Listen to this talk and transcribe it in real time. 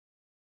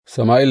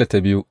Sama'ila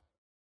ta biyu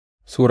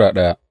Sura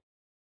ɗaya.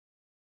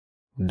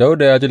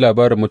 Dawuda ya ji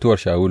labarin mutuwar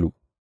Shawulu.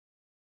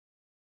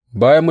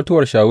 Bayan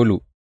mutuwar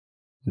Shawulu,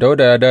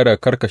 Dawuda ya dawo daga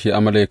karkashe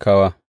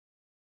Amalekawa,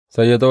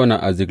 sai ya zauna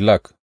a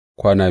Ziklag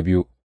kwana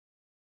biyu.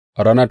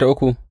 A rana ta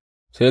uku,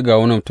 sai ga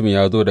wani mutum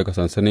ya zo daga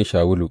sansanin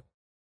Shawulu,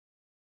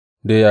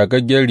 da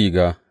yagaggen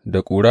riga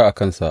da ƙura a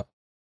kansa,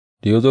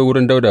 da ya zo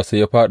wurin Dawuda sai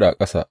ya fāɗi a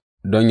ƙasa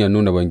don yă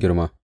nuna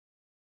bangirma.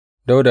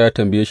 Dawuda ya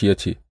tambaye shi ya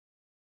ce,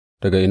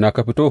 Daga ina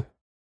ka fito?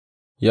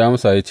 Ya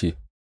amsa ya ce,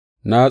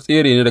 Na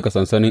tsere ne daga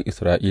sansanin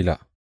Isra'ila.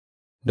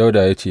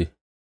 Dawuda ya ce,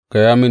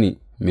 Gaya mini,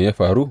 me ya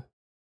faru?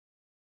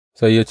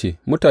 Sai ya ce,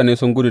 Mutane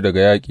sun gudu daga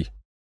yaƙi,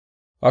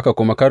 aka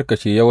kuma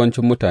karkashe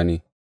yawancin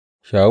mutane,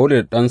 Shawulu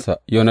da ɗansa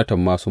Yonatan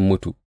ma sun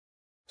mutu.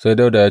 Sai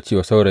Dawuda ya ce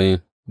wa saurayin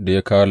da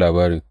ya kawo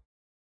labarin,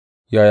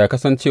 Yaya ka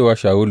san cewa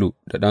Shawulu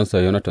da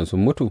ɗansa Yonatan sun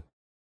mutu?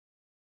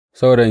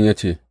 Saurayin ya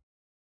ce,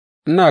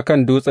 Ina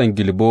kan dutsen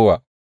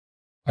Gilbowa,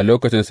 a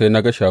lokacin sai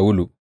na ga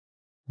Shawulu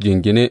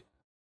jingine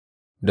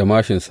da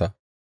māshinsa,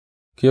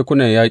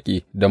 kekunan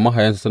yaƙi da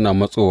mahayansa suna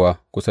matsowa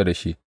kusa da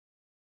shi.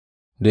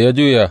 Da ya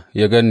juya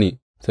ya gan ni,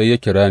 sai ya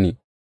kira ni,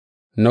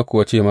 na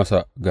kuwa ce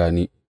masa, Ga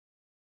ni.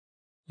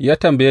 Ya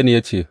tambaye ni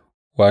ya ce,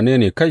 Wane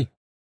ne kai?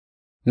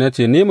 Na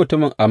ce, Ni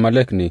mutumin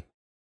Amalek ne.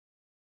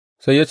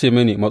 Sai ya ce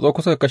mini, Matso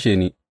kusa ka kashe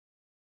ni,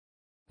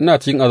 ina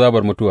cikin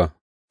azabar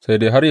mutuwa, sai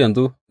dai har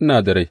yanzu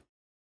ina da rai.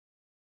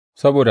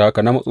 Saboda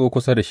haka na matso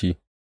kusa da shi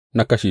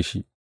na kashe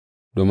shi,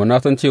 domin na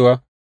san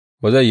cewa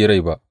ba zai yi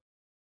rai ba.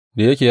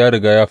 Da yake ya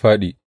riga ya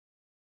fāɗi,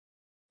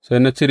 sai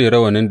na cire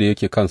rawanin da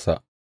yake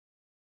kansa,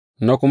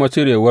 na kuma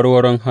cire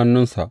warwaron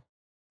hannunsa,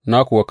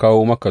 na kuwa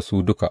kawo maka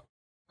su duka,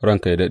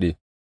 ranka yă daɗe.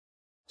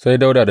 Sai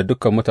Dawuda da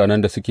dukan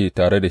mutanen da suke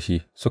tare da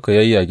shi suka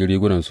yayyage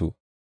rigunansu,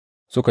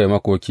 suka yi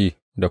makoki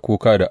da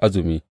kuka da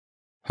azumi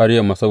har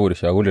yamma saboda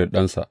Shawulu da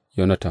ɗansa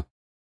Yonatan,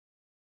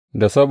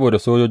 da saboda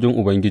sojojin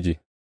Ubangiji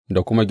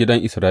da kuma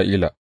gidan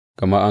Isra'ila,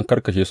 gama an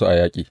karkashe su a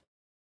yaƙi.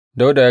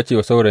 Dawuda ya ce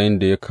wa saurayin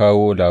da ya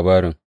kawo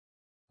labarin,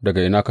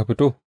 Daga ina ka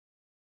fito?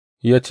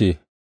 Ya ce,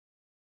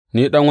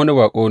 Ni ɗan wani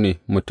baƙo ne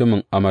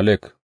mutumin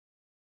Amalek.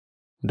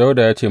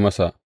 Dawuda ya ce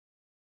masa,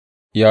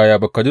 Yaya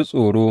ba ka ji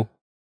tsoro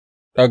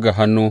ɗaga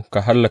hannu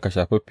ka hallaka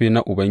shafaffe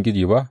na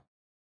Ubangiji ba?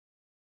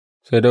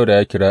 Sai Dawuda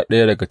ya kira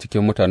ɗaya daga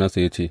cikin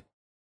mutanensa ya ce,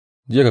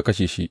 Je ka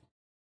kashe shi,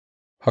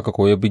 haka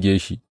kuwa ya buge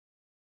shi,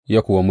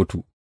 ya kuwa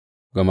mutu,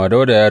 gama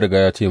Dawuda ya riga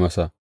ya ce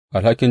masa,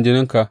 Alhakin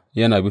jininka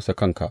yana bisa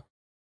kanka,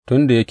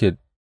 tun da yake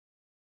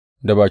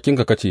da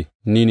bakinka ka ce,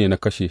 Ni ne na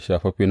kashe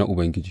shafaffe na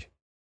Ubangiji.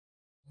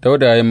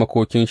 Dawuda ya yi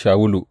makokin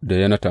Shawulu da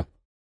Yonatan.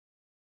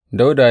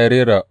 Dawuda ya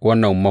rera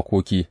wannan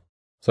makoki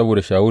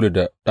saboda Shawulu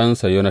da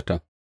ɗansa Yonatan,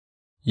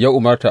 ya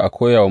umarta a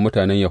koya wa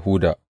mutanen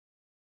Yahuda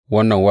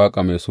wannan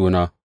waƙa mai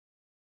suna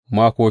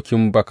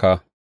Makokin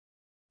Baka,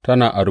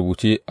 tana a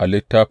rubuce a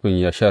littafin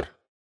Yashar.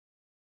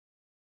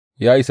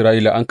 Ya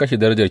Isra'ila, an kashe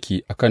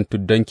darajarki a kan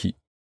tuddanki,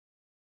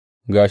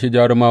 ga shi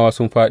jarumawa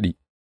sun fāɗi,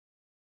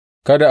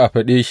 kada a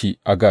faɗe shi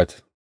a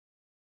Gat,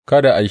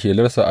 kada a yi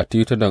shelarsa a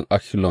titunan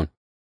Ashkelon,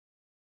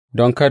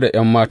 don kada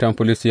 ’yan matan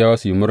Filistiyawa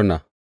su yi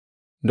murna,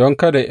 don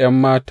kada ’yan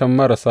matan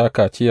marasa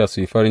kaciya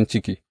su yi farin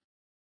ciki.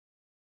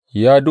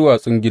 Ya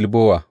duwatsun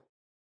Gilbowa,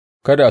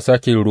 kada a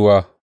sāke yin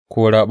ruwa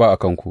ko raɓa a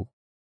kanku,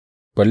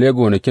 balle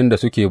gonakin da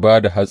suke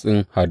ba da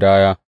hatsin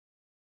hadaya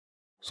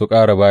su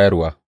ƙara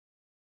bayarwa,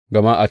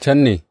 gama a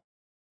can ne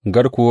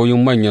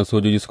garkuwoyin manyan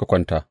sojoji suka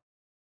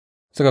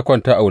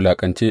kwanta a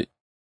wulaƙance,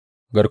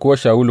 garkuwar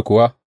Shawulu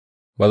kuwa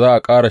ba za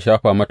a ƙara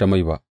shafa mata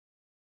mai ba,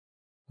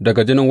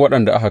 daga jinin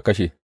waɗanda aka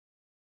kashe,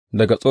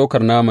 daga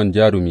tsokar naman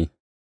jarumi,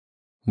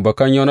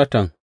 bakan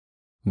Yonatan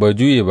bai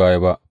juye baya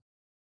ba,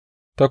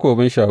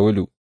 takobin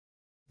Shawulu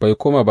bai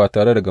koma ba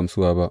tare da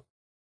gamsuwa ba.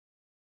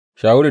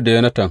 Shawulu da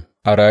Yonatan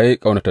a raye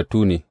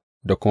ƙaunatattu ne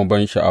da kuma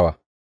ban sha'awa,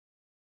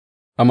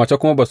 a mace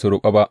kuma ba su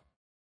ruɓa ba,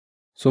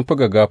 sun fi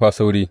gaggafa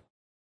sauri,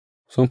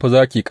 sun fi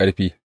zaki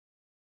ƙarfi.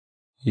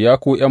 Ya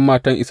ku ’yan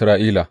matan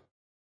Isra'ila,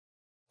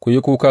 ku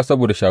yi kuka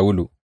saboda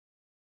Shawulu,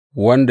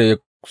 wanda ya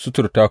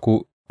suturta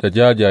ku da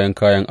jajayen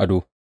kayan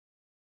ado,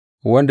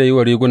 wanda ya yi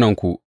wa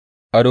rigunanku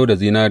ado da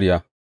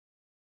zinariya.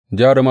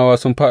 Jarumawa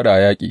sun fāɗi a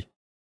yaƙi,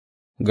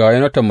 ga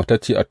Yonatan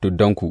matacce a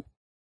tuddanku.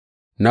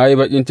 Na yi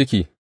baƙin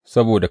ciki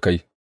saboda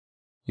kai,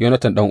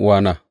 Yonatan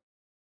ɗan'uwana,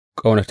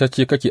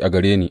 ƙaunatacce kake a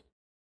gare ni,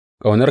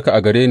 ƙaunarka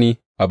a gare ni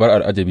abar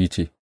al'ajabi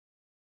ce,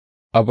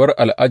 abar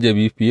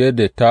al'ajabi fiye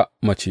da ta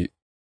mace.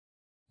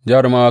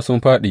 Jarumawa sun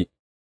fāɗi,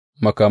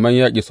 makaman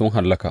yaƙi sun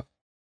hallaka.